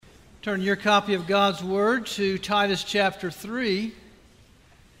Turn your copy of God's Word to Titus chapter 3.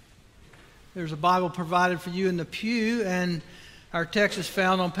 There's a Bible provided for you in the pew, and our text is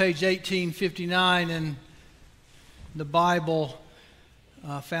found on page 1859 in the Bible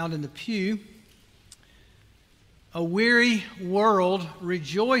found in the pew. A weary world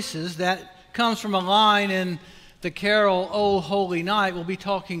rejoices. That comes from a line in the carol, O Holy Night. We'll be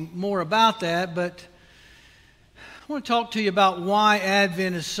talking more about that, but I want to talk to you about why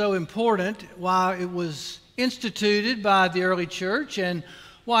Advent is so important, why it was instituted by the early church, and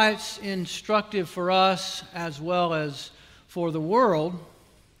why it's instructive for us as well as for the world.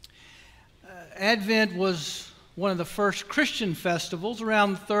 Advent was one of the first Christian festivals.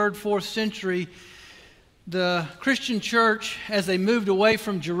 Around the 3rd, 4th century, the Christian church, as they moved away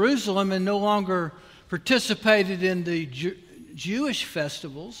from Jerusalem and no longer participated in the Jewish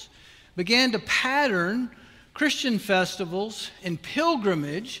festivals, began to pattern Christian festivals and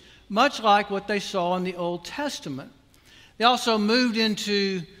pilgrimage, much like what they saw in the Old Testament. They also moved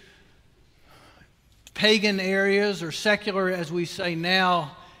into pagan areas, or secular, as we say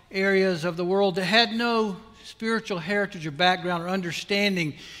now, areas of the world that had no spiritual heritage or background or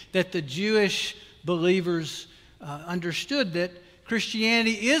understanding that the Jewish believers understood that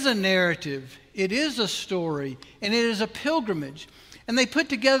Christianity is a narrative, it is a story, and it is a pilgrimage. And they put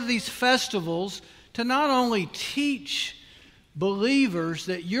together these festivals to not only teach believers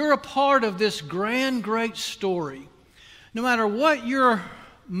that you're a part of this grand, great story. No matter what your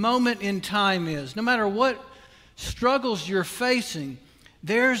moment in time is, no matter what struggles you're facing,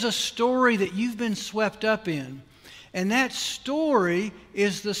 there's a story that you've been swept up in. And that story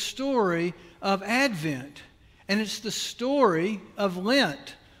is the story of Advent. And it's the story of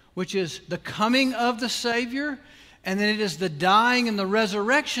Lent, which is the coming of the Savior, and then it is the dying and the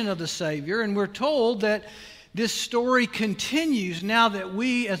resurrection of the Savior. And we're told that this story continues now that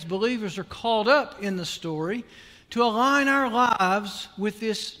we as believers are called up in the story to align our lives with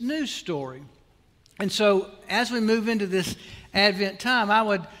this new story. And so as we move into this Advent time, I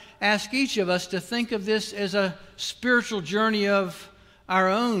would ask each of us to think of this as a spiritual journey of our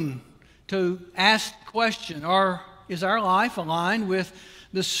own, to ask the question, is our life aligned with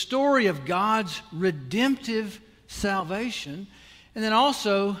the story of God's redemptive salvation? And then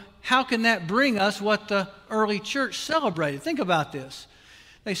also, how can that bring us what the early church celebrated? Think about this.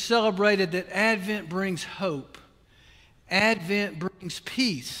 They celebrated that Advent brings hope. Advent brings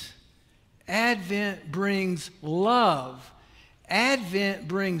peace. Advent brings love. Advent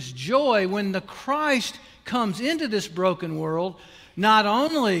brings joy when the Christ comes into this broken world, not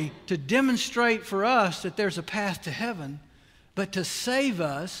only to demonstrate for us that there's a path to heaven, but to save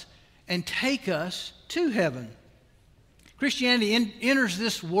us and take us to heaven. Christianity enters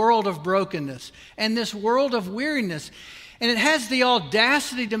this world of brokenness and this world of weariness, and it has the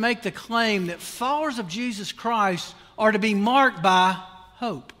audacity to make the claim that followers of Jesus Christ are to be marked by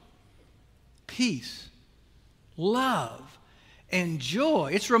hope, peace, love, and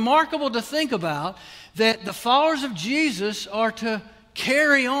joy. It's remarkable to think about that the followers of Jesus are to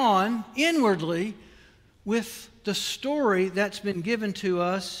carry on inwardly with the story that's been given to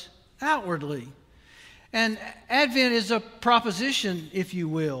us outwardly. And Advent is a proposition, if you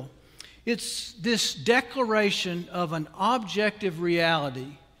will. It's this declaration of an objective reality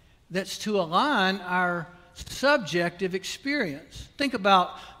that's to align our subjective experience. Think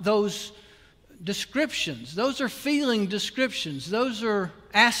about those descriptions. Those are feeling descriptions. Those are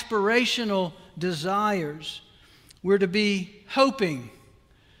aspirational desires. We're to be hoping,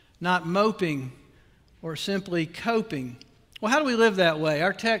 not moping or simply coping. Well, how do we live that way?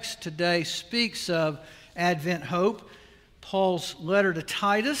 Our text today speaks of Advent hope. Paul's letter to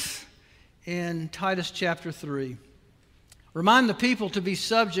Titus in Titus chapter 3. Remind the people to be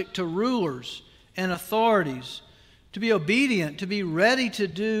subject to rulers and authorities, to be obedient, to be ready to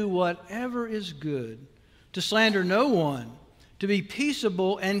do whatever is good, to slander no one, to be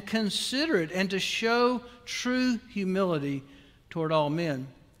peaceable and considerate, and to show true humility toward all men.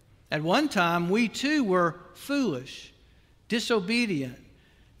 At one time, we too were foolish, disobedient,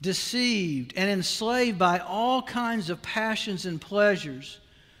 deceived, and enslaved by all kinds of passions and pleasures.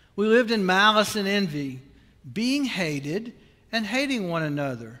 We lived in malice and envy, being hated and hating one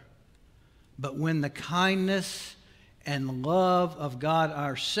another. But when the kindness and love of God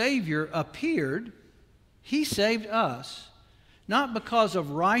our Savior appeared, He saved us, not because of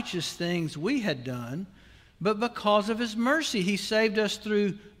righteous things we had done, but because of His mercy. He saved us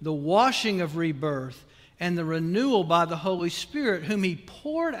through the washing of rebirth and the renewal by the Holy Spirit, whom He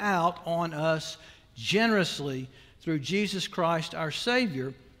poured out on us generously through Jesus Christ our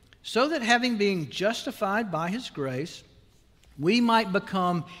Savior, so that having been justified by His grace, we might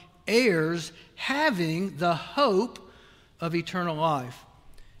become heirs, having the hope of eternal life.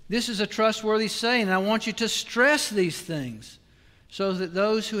 This is a trustworthy saying, and I want you to stress these things so that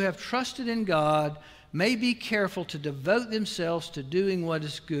those who have trusted in God may be careful to devote themselves to doing what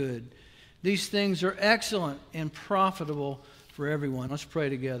is good. These things are excellent and profitable for everyone. Let's pray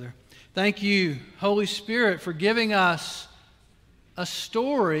together. Thank you, Holy Spirit, for giving us a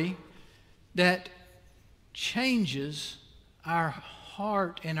story that changes our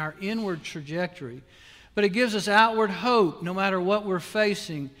heart and our inward trajectory. But it gives us outward hope no matter what we're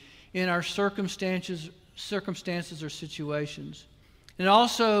facing in our circumstances or situations. It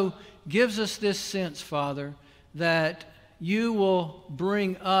also gives us this sense, Father, that you will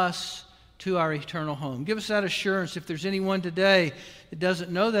bring us to our eternal home. Give us that assurance. If there's anyone today that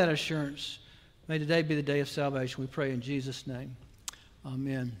doesn't know that assurance, may today be the day of salvation. We pray in Jesus' name.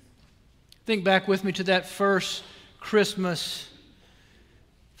 Amen. Think back with me to that first Christmas.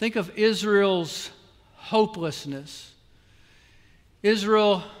 Think of Israel's hopelessness.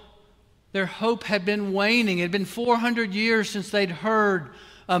 Israel, their hope had been waning. It had been 400 years since they'd heard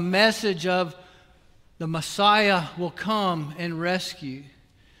a message of the Messiah will come and rescue.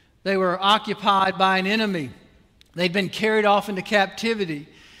 They were occupied by an enemy. They'd been carried off into captivity.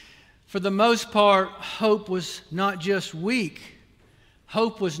 For the most part, hope was not just weak.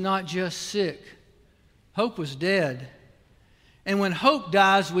 Hope was not just sick. Hope was dead. And when hope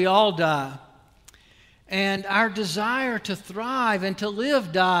dies, we all die. And our desire to thrive and to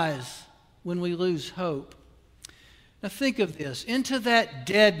live dies when we lose hope. Now think of this. Into that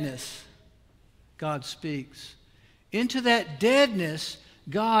deadness, God speaks. Into that deadness,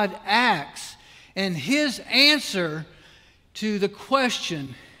 God acts. And His answer to the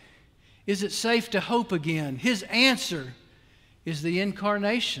question, is it safe to hope again? His answer is the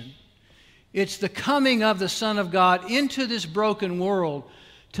incarnation. It's the coming of the Son of God into this broken world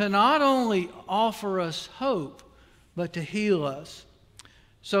to not only offer us hope, but to heal us.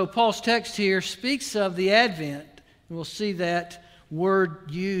 So Paul's text here speaks of the Advent, and we'll see that word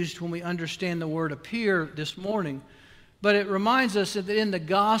used when we understand the word appear this morning. But it reminds us that in the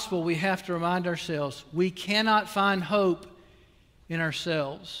gospel we have to remind ourselves we cannot find hope in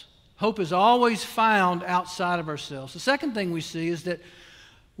ourselves. Hope is always found outside of ourselves. The second thing we see is that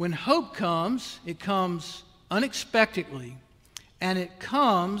when hope comes, it comes unexpectedly, and it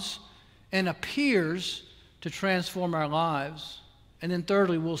comes and appears to transform our lives. And then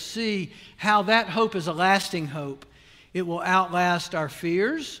thirdly, we'll see how that hope is a lasting hope. It will outlast our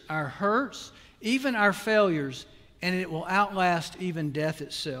fears, our hurts, even our failures, and it will outlast even death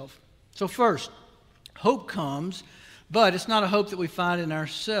itself. So first, hope comes, but it's not a hope that we find in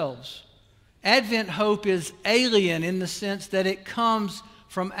ourselves. Advent hope is alien in the sense that it comes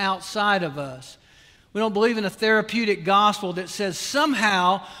from outside of us. We don't believe in a therapeutic gospel that says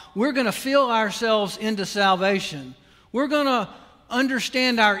somehow we're going to feel ourselves into salvation. We're going to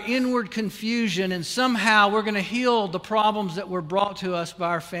understand our inward confusion and somehow we're going to heal the problems that were brought to us by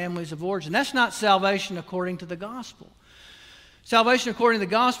our families of origin. That's not salvation according to the gospel. Salvation according to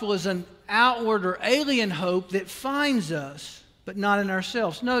the gospel is an outward or alien hope that finds us, but not in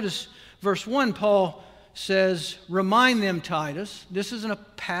ourselves. Notice verse 1, Paul says, remind them, Titus. This is a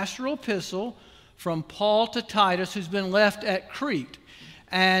pastoral epistle from Paul to Titus, who's been left at Crete.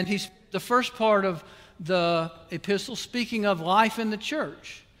 And he's the first part of the epistle speaking of life in the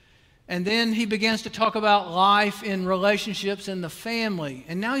church. And then he begins to talk about life in relationships in the family.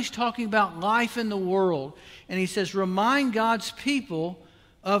 And now he's talking about life in the world. And he says, remind God's people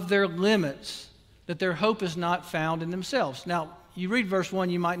of their limits, that their hope is not found in themselves. Now, you read verse 1,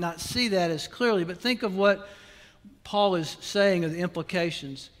 you might not see that as clearly, but think of what Paul is saying of the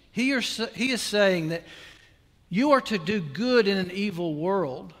implications. He is saying that you are to do good in an evil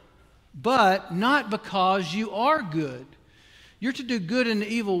world, but not because you are good. You're to do good in an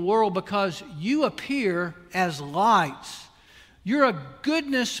evil world because you appear as lights. You're a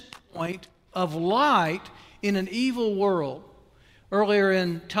goodness point of light in an evil world. Earlier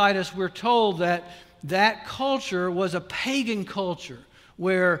in Titus, we're told that that culture was a pagan culture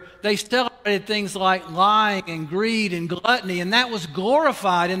where they celebrated things like lying and greed and gluttony, and that was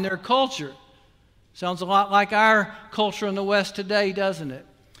glorified in their culture. Sounds a lot like our culture in the West today, doesn't it?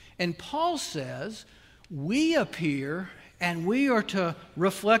 And Paul says we appear and we are to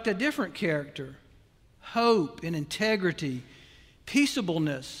reflect a different character: hope and integrity,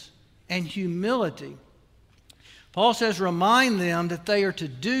 peaceableness and humility. Paul says remind them that they are to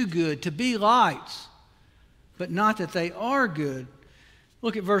do good, to be lights, but not that they are good.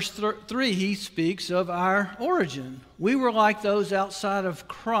 Look at verse 3. He speaks of our origin. We were like those outside of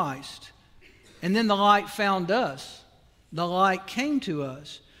Christ. And then the light found us. The light came to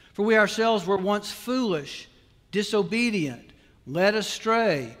us. For we ourselves were once foolish, disobedient, led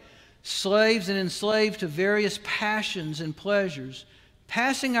astray, slaves and enslaved to various passions and pleasures,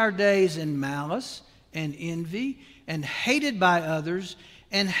 passing our days in malice and envy, and hated by others,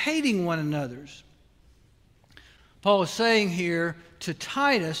 and hating one another. Paul is saying here to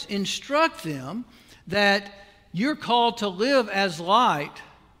Titus, instruct them that you're called to live as light,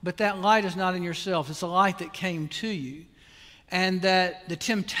 but that light is not in yourself. It's a light that came to you. And that the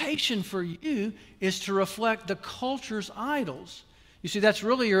temptation for you is to reflect the culture's idols. You see, that's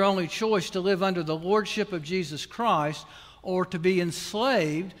really your only choice, to live under the lordship of Jesus Christ or to be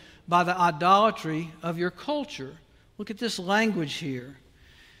enslaved by the idolatry of your culture. Look at this language here.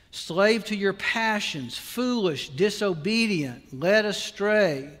 Slave to your passions, foolish, disobedient, led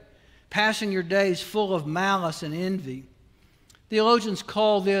astray, passing your days full of malice and envy. Theologians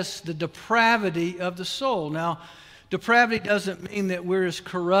call this the depravity of the soul. Now, depravity doesn't mean that we're as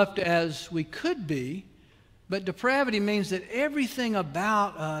corrupt as we could be, but depravity means that everything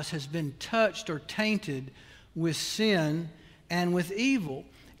about us has been touched or tainted with sin and with evil.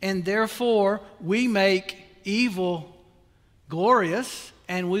 And therefore, we make evil glorious,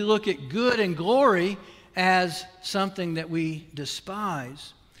 and we look at good and glory as something that we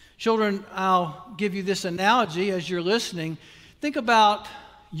despise. Children, I'll give you this analogy as you're listening. Think about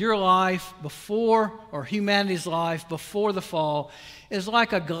your life before, or humanity's life before the fall, is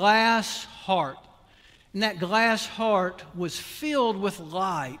like a glass heart. And that glass heart was filled with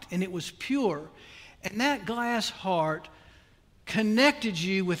light, and it was pure. And that glass heart connected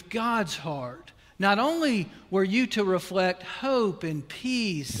you with God's heart. Not only were you to reflect hope and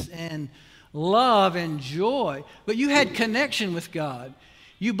peace and love and joy, but you had connection with God.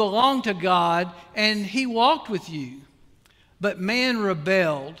 You belonged to God, and He walked with you. But man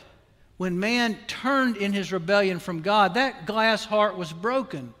rebelled. When man turned in his rebellion from God, that glass heart was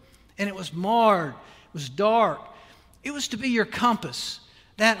broken, and it was marred, it was dark. It was to be your compass.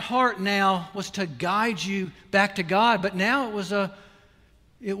 That heart now was to guide you back to God, but now it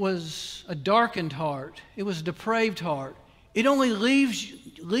was a darkened heart. It was a depraved heart. It only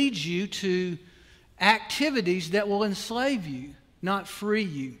leads you to activities that will enslave you, not free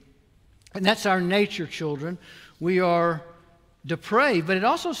you. And that's our nature, children. We are depraved, but it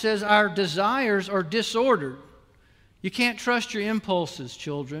also says our desires are disordered. You can't trust your impulses,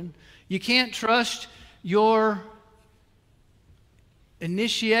 children. You can't trust your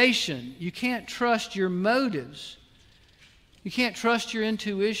initiation. You can't trust your motives. You can't trust your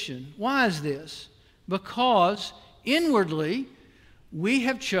intuition. Why is this? Because inwardly we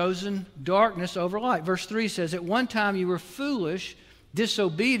have chosen darkness over light. Verse 3 says, at one time you were foolish,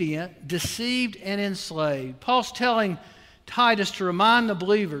 disobedient, deceived, and enslaved. Paul's telling Titus to remind the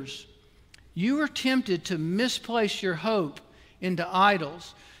believers, you were tempted to misplace your hope into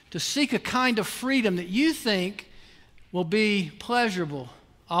idols, to seek a kind of freedom that you think will be pleasurable.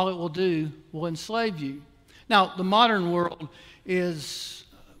 All it will do will enslave you. Now, the modern world is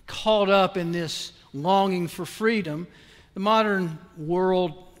caught up in this longing for freedom. The modern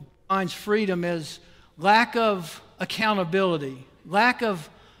world defines freedom as lack of accountability, lack of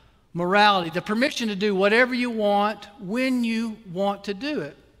morality, the permission to do whatever you want when you want to do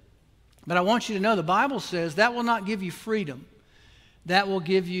it. But I want you to know the Bible says that will not give you freedom. That will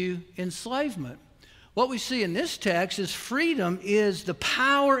give you enslavement. What we see in this text is freedom is the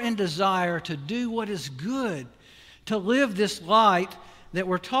power and desire to do what is good, to live this light that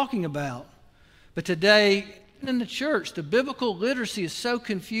we're talking about. But today, in the church, the biblical literacy is so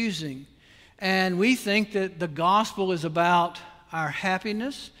confusing, and we think that the gospel is about our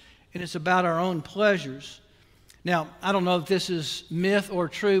happiness and it's about our own pleasures. Now, I don't know if this is myth or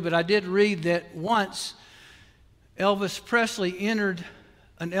true, but I did read that once Elvis Presley entered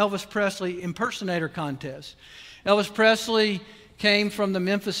an Elvis Presley impersonator contest. Elvis Presley came from the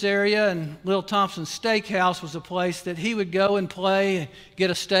Memphis area, and Lil Thompson's Steakhouse was a place that he would go and play and get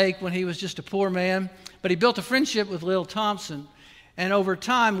a steak when he was just a poor man. But he built a friendship with Lil Thompson, and over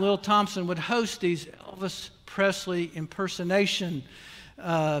time, Lil Thompson would host these Elvis Presley impersonation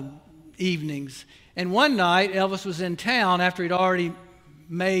evenings. And one night, Elvis was in town after he'd already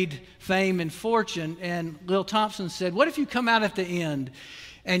made fame and fortune, and Lil Thompson said, what if you come out at the end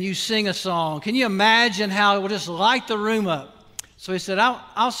and you sing a song? Can you imagine how it would just light the room up? So he said,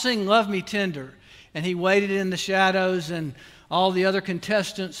 I'll sing Love Me Tender. And he waited in the shadows, and all the other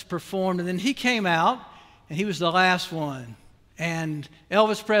contestants performed, and then he came out, and he was the last one. And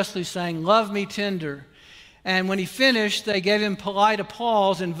Elvis Presley sang Love Me Tender. And when he finished, they gave him polite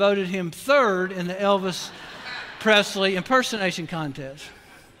applause and voted him third in the Elvis Presley impersonation contest.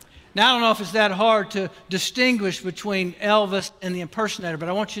 Now, I don't know if it's that hard to distinguish between Elvis and the impersonator, but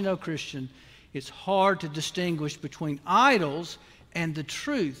I want you to know, Christian, it's hard to distinguish between idols and the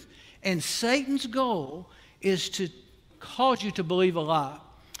truth. And Satan's goal is to cause you to believe a lie.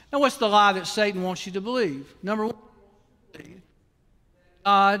 Now, what's the lie that Satan wants you to believe? Number one,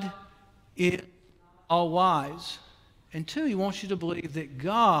 God is all-wise. And two, he wants you to believe that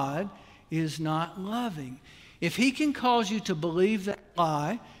God is not loving. If he can cause you to believe that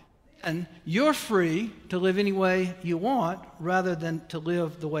lie, then you're free to live any way you want rather than to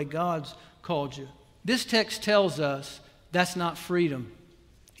live the way God's called you. This text tells us that's not freedom.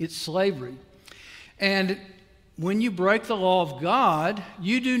 It's slavery. And when you break the law of God,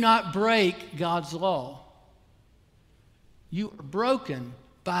 you do not break God's law. You are broken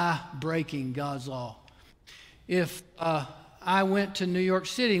by breaking God's law. If I went to New York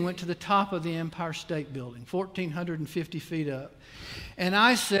City, went to the top of the Empire State Building, 1,450 feet up, and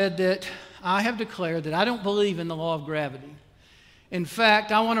I said that I have declared that I don't believe in the law of gravity. In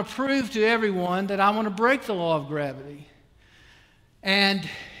fact, I want to prove to everyone that I want to break the law of gravity. And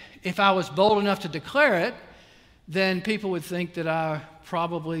if I was bold enough to declare it, then people would think that I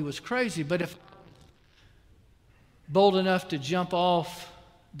probably was crazy. But if I was bold enough to jump off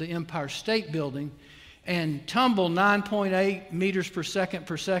the Empire State Building and tumble 9.8 meters per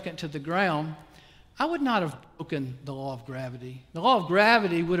second to the ground, I would not have broken the law of gravity. The law of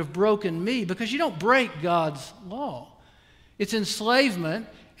gravity would have broken me, because you don't break God's law. It's enslavement,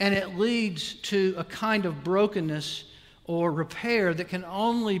 and it leads to a kind of brokenness or repair that can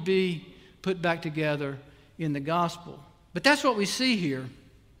only be put back together in the gospel. But that's what we see here.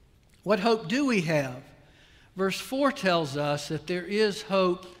 What hope do we have? Verse 4 tells us that there is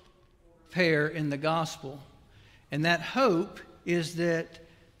hope, repair in the gospel. And that hope is that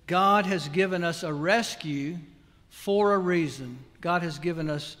God has given us a rescue for a reason. God has given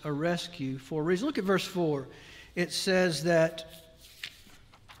us a rescue for a reason. Look at verse 4. It says that,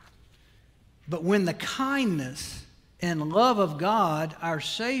 but when the kindness and love of God, our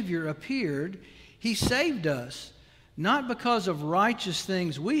Savior, appeared, he saved us, not because of righteous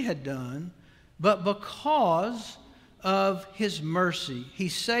things we had done, but because of his mercy. He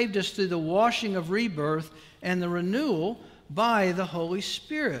saved us through the washing of rebirth and the renewal by the Holy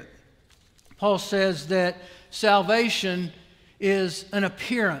Spirit. Paul says that salvation is an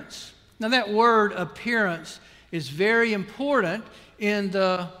appearance. Now, that word appearance is very important in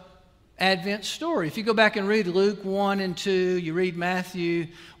the Advent story. If you go back and read Luke 1 and 2, you read Matthew,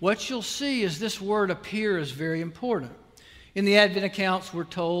 what you'll see is this word appear is very important. In the Advent accounts, we're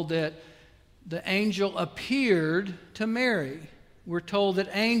told that the angel appeared to Mary. We're told that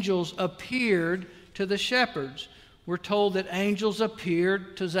angels appeared to the shepherds. We're told that angels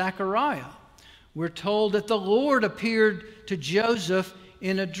appeared to Zechariah. We're told that the Lord appeared to Joseph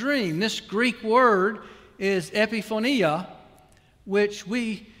in a dream. This Greek word is epiphonia, which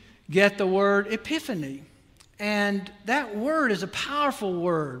we get the word epiphany. And that word is a powerful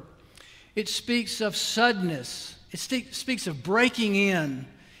word. It speaks of suddenness. It speaks of breaking in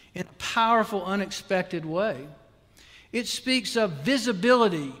a powerful, unexpected way. It speaks of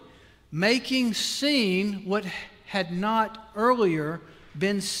visibility, making seen what had not earlier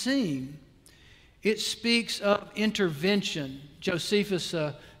been seen. It speaks of intervention. Josephus,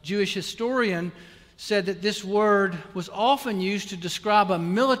 a Jewish historian, said that this word was often used to describe a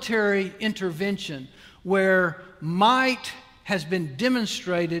military intervention where might has been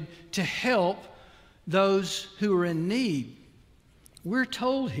demonstrated to help those who are in need. We're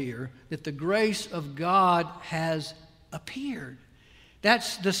told here that the grace of God has appeared.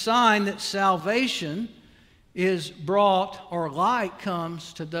 That's the sign that salvation is brought, or light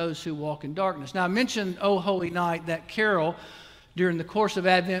comes to those who walk in darkness. Now, I mentioned O Holy Night, that carol. During the course of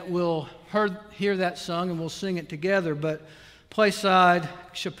Advent, we'll hear that sung and we'll sing it together. But Playside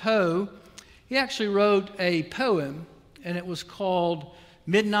Chapeau, he actually wrote a poem, and it was called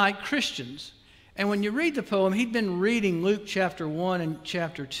Midnight Christians. And when you read the poem, he'd been reading Luke chapter 1 and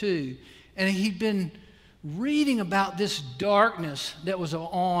chapter 2, and he'd been reading about this darkness that was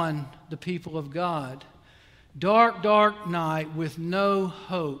on the people of God. Dark, dark night with no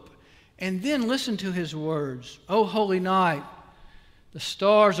hope. And then listen to his words. O holy night, the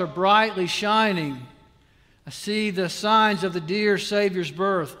stars are brightly shining. I see the signs of the dear Savior's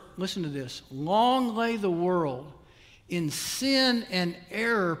birth. Listen to this. Long lay the world in sin and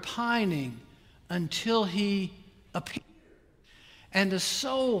error pining until he appeared. And the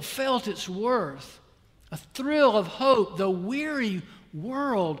soul felt its worth. A thrill of hope, the weary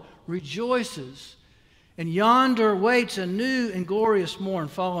world rejoices. And yonder waits a new and glorious morn.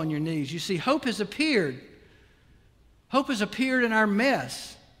 Fall on your knees. You see, hope has appeared. Hope has appeared in our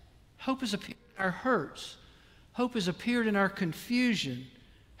mess. Hope has appeared in our hurts. Hope has appeared in our confusion.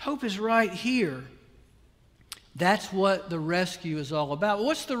 Hope is right here. That's what the rescue is all about.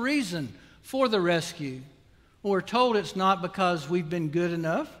 What's the reason for the rescue? Well, we're told it's not because we've been good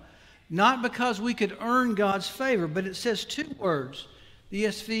enough, not because we could earn God's favor, but it says two words. The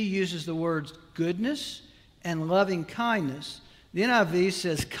ESV uses the words goodness and loving kindness. The NIV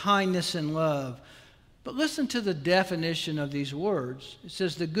says kindness and love. But listen to the definition of these words. It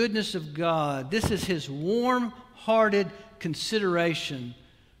says the goodness of God. This is his warm-hearted consideration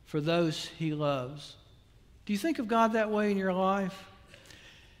for those he loves. Do you think of God that way in your life?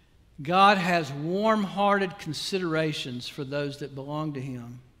 God has warm-hearted considerations for those that belong to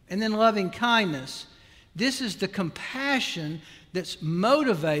him. And then loving kindness. This is the compassion that's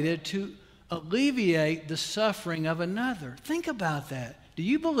motivated to alleviate the suffering of another. Think about that. Do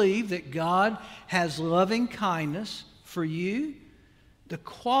you believe that God has loving kindness for you? The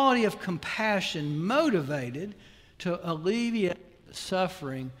quality of compassion motivated to alleviate the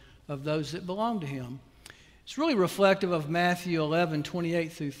suffering of those that belong to him. It's really reflective of Matthew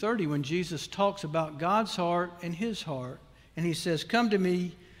 11:28 through 30 when Jesus talks about God's heart and his heart. And he says, "Come to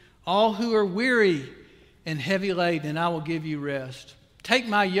me, all who are weary and heavy laden, and I will give you rest. Take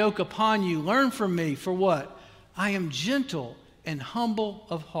my yoke upon you. Learn from me." For what? "I am gentle and humble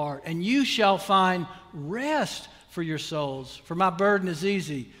of heart, and you shall find rest for your souls. For my burden is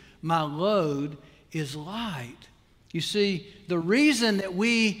easy, my load is light." You see, the reason that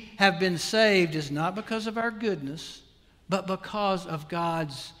we have been saved is not because of our goodness, but because of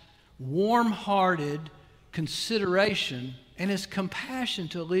God's warm-hearted consideration and his compassion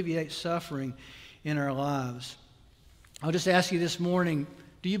to alleviate suffering in our lives. I'll just ask you this morning,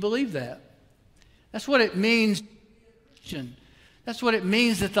 do you believe that? That's what it means, Christian. That's what it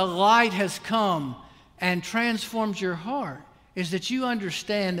means that the light has come and transformed your heart, is that you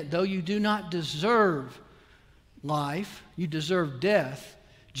understand that though you do not deserve life, you deserve death.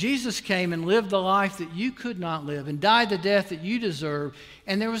 Jesus came and lived the life that you could not live and died the death that you deserve.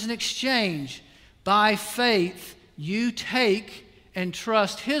 And there was an exchange. By faith, you take and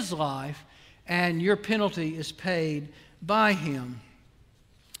trust his life, and your penalty is paid by him.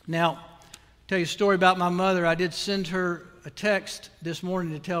 Now, I'll tell you a story about my mother. I did send her a text this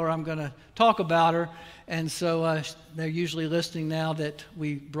morning to tell her I'm going to talk about her. And so they're usually listening now that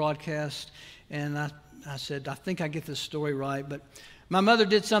we broadcast. And I said, I think I get this story right. But my mother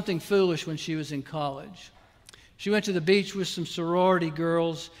did something foolish when she was in college. She went to the beach with some sorority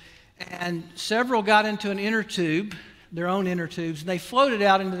girls, and several got into an inner tube, their own inner tubes, and they floated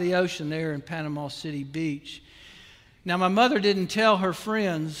out into the ocean there in Panama City Beach. Now, my mother didn't tell her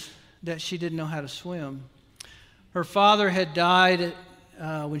friends that she didn't know how to swim. Her father had died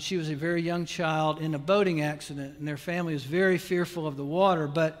when she was a very young child in a boating accident, and their family was very fearful of the water.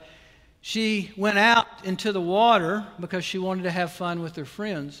 But she went out into the water because she wanted to have fun with her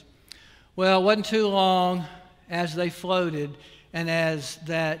friends. Well, it wasn't too long as they floated and as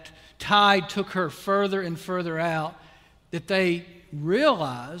that tide took her further and further out that they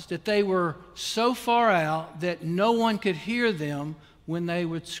realized that they were so far out that no one could hear them when they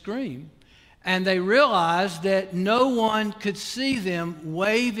would scream. And they realized that no one could see them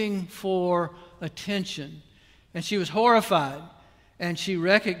waving for attention. And she was horrified. And she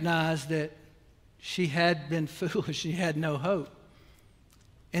recognized that she had been foolish. She had no hope.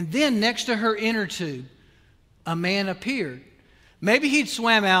 And then next to her inner tube, a man appeared. Maybe he'd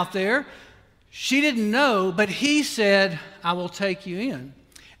swam out there. She didn't know, but he said, "I will take you in."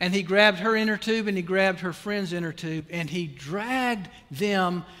 And he grabbed her inner tube and he grabbed her friend's inner tube and he dragged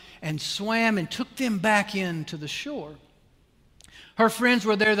them and swam and took them back into the shore. Her friends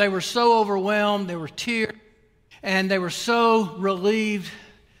were there. They were so overwhelmed. They were tears. And they were so relieved.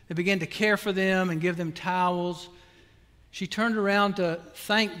 They began to care for them and give them towels. She turned around to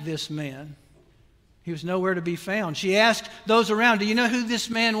thank this man. He was nowhere to be found. She asked those around, "Do you know who this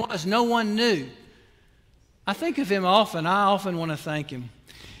man was?" No one knew. I think of him often. I often want to thank him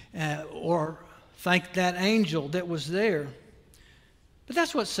or thank that angel that was there. But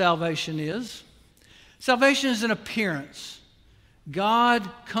that's what salvation is. Salvation is an appearance. God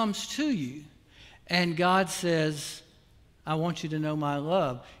comes to you. And God says, "I want you to know my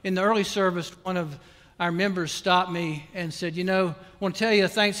love." In the early service, one of our members stopped me and said, I want to tell you a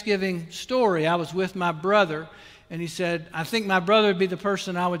Thanksgiving story. I was with my brother, and he said, I think my brother would be the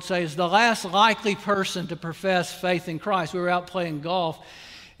person I would say is the last likely person to profess faith in Christ. We were out playing golf,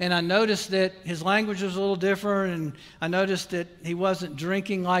 and I noticed that his language was a little different, and I noticed that he wasn't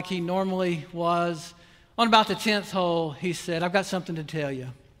drinking like he normally was. On about the 10th hole, he said, "I've got something to tell you."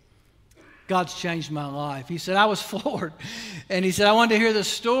 God's changed my life. He said, I was floored. And he said, I wanted to hear the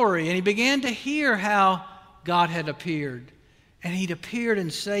story. And he began to hear how God had appeared. And he'd appeared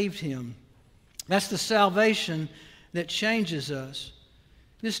and saved him. That's the salvation that changes us.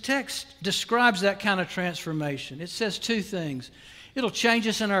 This text describes that kind of transformation. It says two things. It'll change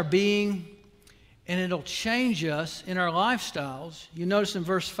us in our being, and it'll change us in our lifestyles. You notice in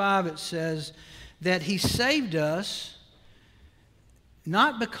verse 5 it says that he saved us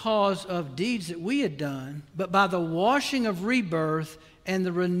not because of deeds that we had done, but by the washing of rebirth and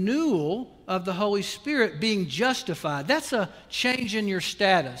the renewal of the Holy Spirit, being justified. That's a change in your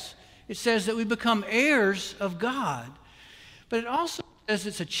status. It says that we become heirs of God. But it also says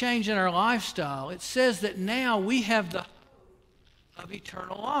it's a change in our lifestyle. It says that now we have the hope of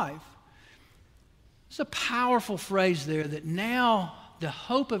eternal life. It's a powerful phrase there, that now the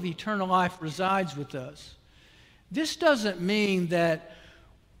hope of eternal life resides with us. This doesn't mean that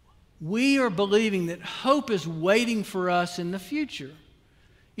we are believing that hope is waiting for us in the future.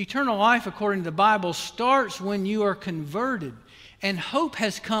 Eternal life, according to the Bible, starts when you are converted. And hope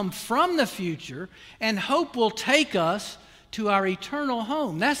has come from the future, and hope will take us to our eternal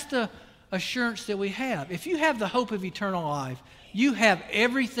home. That's the assurance that we have. If you have the hope of eternal life, you have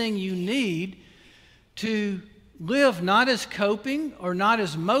everything you need to live not as coping or not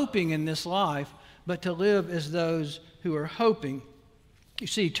as moping in this life, but to live as those who are hoping. You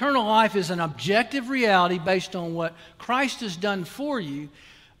see, eternal life is an objective reality based on what Christ has done for you,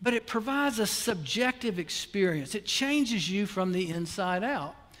 but it provides a subjective experience. It changes you from the inside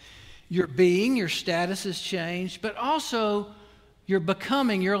out. Your being, your status has changed, but also your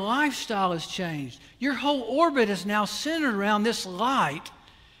becoming, your lifestyle has changed. Your whole orbit is now centered around this light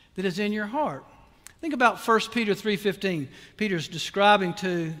that is in your heart. Think about 1 Peter 3:15. Peter's describing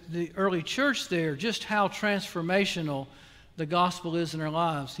to the early church there just how transformational the gospel is in our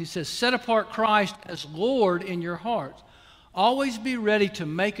lives. He says, set apart Christ as Lord in your hearts. Always be ready to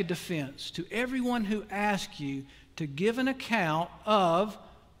make a defense to everyone who asks you to give an account of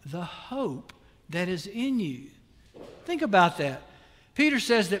the hope that is in you. Think about that. Peter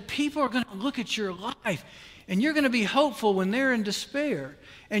says that people are going to look at your life and you're going to be hopeful when they're in despair.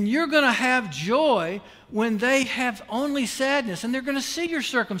 And you're going to have joy when they have only sadness. And they're going to see your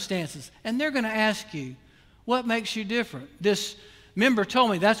circumstances. And they're going to ask you, what makes you different? This member told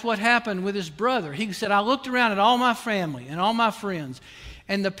me that's what happened with his brother. He said, I looked around at all my family and all my friends.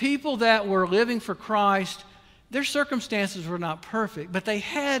 And the people that were living for Christ, their circumstances were not perfect. But they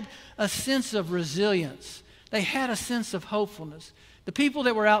had a sense of resilience. They had a sense of hopefulness. The people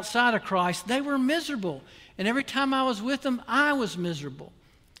that were outside of Christ, they were miserable. And every time I was with them, I was miserable.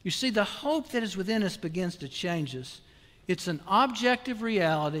 You see, the hope that is within us begins to change us. It's an objective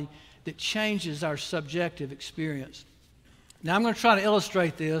reality that changes our subjective experience. Now, I'm going to try to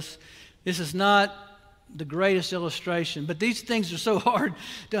illustrate this. This is not the greatest illustration, but these things are so hard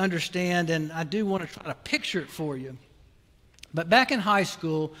to understand, and I do want to try to picture it for you. But back in high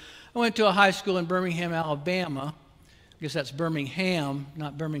school, I went to a high school in Birmingham, Alabama. I guess that's Birmingham,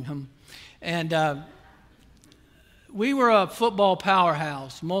 not Birmingham. And we were a football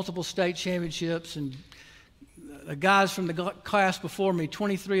powerhouse, multiple state championships, and the guys from the class before me,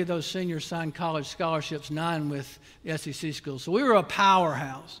 23 of those seniors signed college scholarships, 9 with the SEC schools. So we were a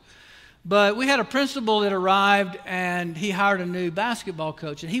powerhouse. But we had a principal that arrived, and he hired a new basketball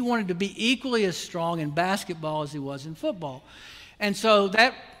coach, and he wanted to be equally as strong in basketball as he was in football. And so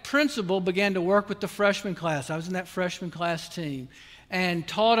that principal began to work with the freshman class. I was in that freshman class team, and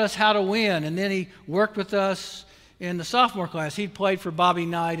taught us how to win. And then he worked with us in the sophomore class. He'd played for Bobby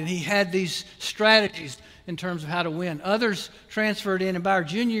Knight, and he had these strategies in terms of how to win. Others transferred in, and by our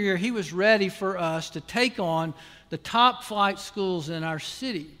junior year, he was ready for us to take on the top flight schools in our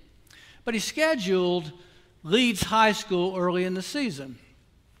city. But he scheduled Leeds High School early in the season.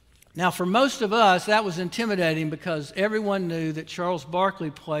 Now, for most of us, that was intimidating because everyone knew that Charles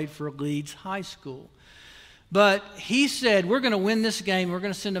Barkley played for Leeds High School. But he said, we're going to win this game. We're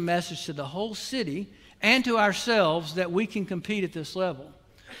going to send a message to the whole city and to ourselves that we can compete at this level.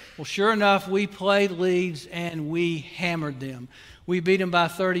 Well, sure enough, we played Leeds and we hammered them. We beat them by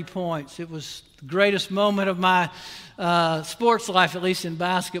 30 points. It was the greatest moment of my sports life, at least in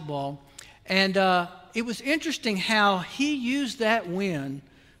basketball. And it was interesting how he used that win,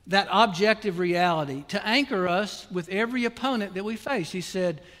 that objective reality, to anchor us with every opponent that we face. He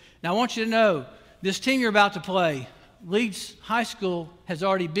said, now I want you to know, this team you're about to play, Leeds High School has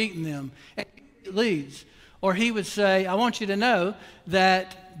already beaten them. Leeds. Or he would say, I want you to know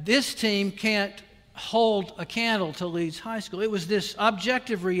that this team can't hold a candle to Leeds High School. It was this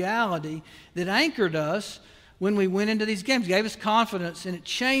objective reality that anchored us when we went into these games. It gave us confidence, and it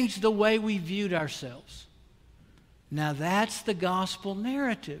changed the way we viewed ourselves. Now that's the gospel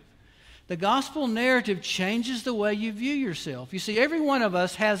narrative. The gospel narrative changes the way you view yourself. You see, every one of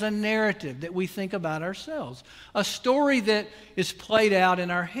us has a narrative that we think about ourselves, a story that is played out in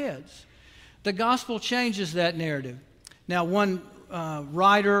our heads. The gospel changes that narrative. Now, one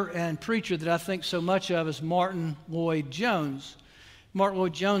writer and preacher that I think so much of is Martin Lloyd-Jones. Martin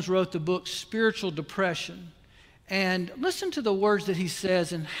Lloyd-Jones wrote the book Spiritual Depression. And listen to the words that he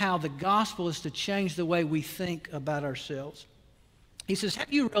says and how the gospel is to change the way we think about ourselves. He says,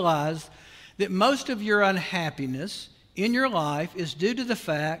 have you realized that most of your unhappiness in your life is due to the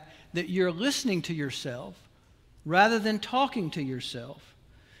fact that you're listening to yourself rather than talking to yourself?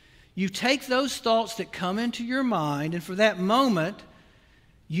 You take those thoughts that come into your mind, and for that moment,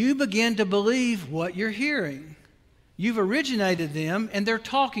 you begin to believe what you're hearing. You've originated them, and they're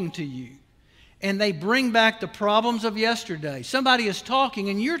talking to you. And they bring back the problems of yesterday. Somebody is talking,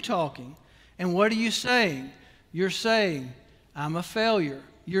 and you're talking. And what are you saying? You're saying, I'm a failure.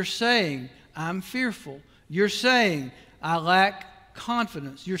 You're saying, I'm fearful. You're saying, I lack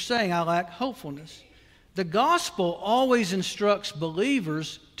confidence. You're saying, I lack hopefulness. The gospel always instructs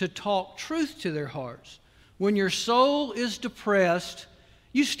believers to talk truth to their hearts. When your soul is depressed,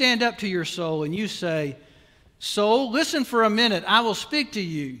 you stand up to your soul and you say, soul, listen for a minute. I will speak to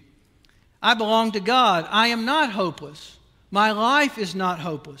you. I belong to God. I am not hopeless. My life is not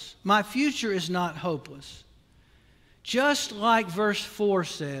hopeless. My future is not hopeless. Just like verse 4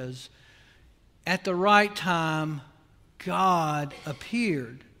 says, at the right time, God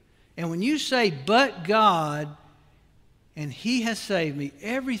appeared. And when you say, but God, and He has saved me,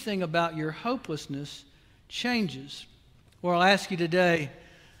 everything about your hopelessness changes. Well, I'll ask you today,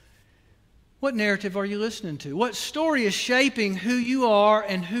 what narrative are you listening to? What story is shaping who you are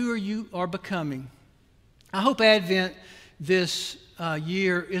and who you are becoming? I hope Advent this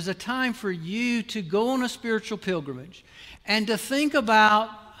year is a time for you to go on a spiritual pilgrimage and to think about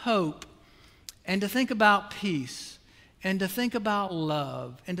hope and to think about peace and to think about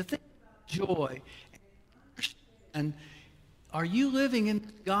love and to think about joy. And are you living in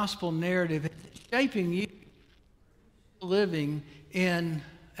the gospel narrative? It's shaping you living in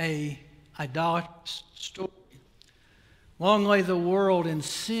a idolatrous story. Long lay the world in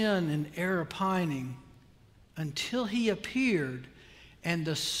sin and error pining until He appeared and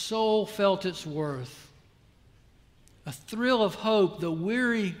the soul felt its worth. A thrill of hope, the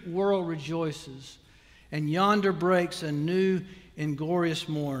weary world rejoices, and yonder breaks a new and glorious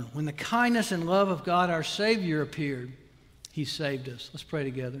morn. When the kindness and love of God our Savior appeared, He saved us. Let's pray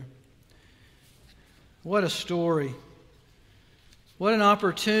together. What a story. What an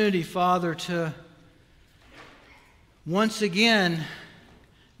opportunity, Father, to once again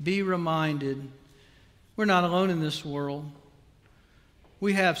be reminded we're not alone in this world.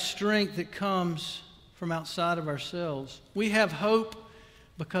 We have strength that comes from outside of ourselves. We have hope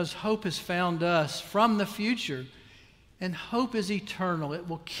because hope has found us from the future, and hope is eternal. It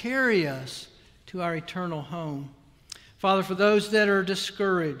will carry us to our eternal home. Father, for those that are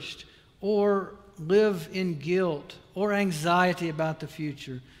discouraged or live in guilt or anxiety about the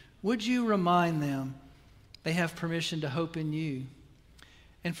future, would you remind them they have permission to hope in you?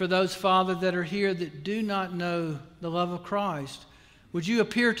 And for those, Father, that are here that do not know the love of Christ, would you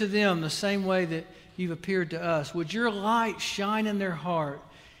appear to them the same way that you've appeared to us? Would your light shine in their heart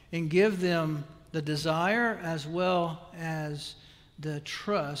and give them the desire as well as the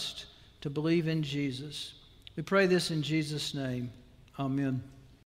trust to believe in Jesus? We pray this in Jesus' name. Amen.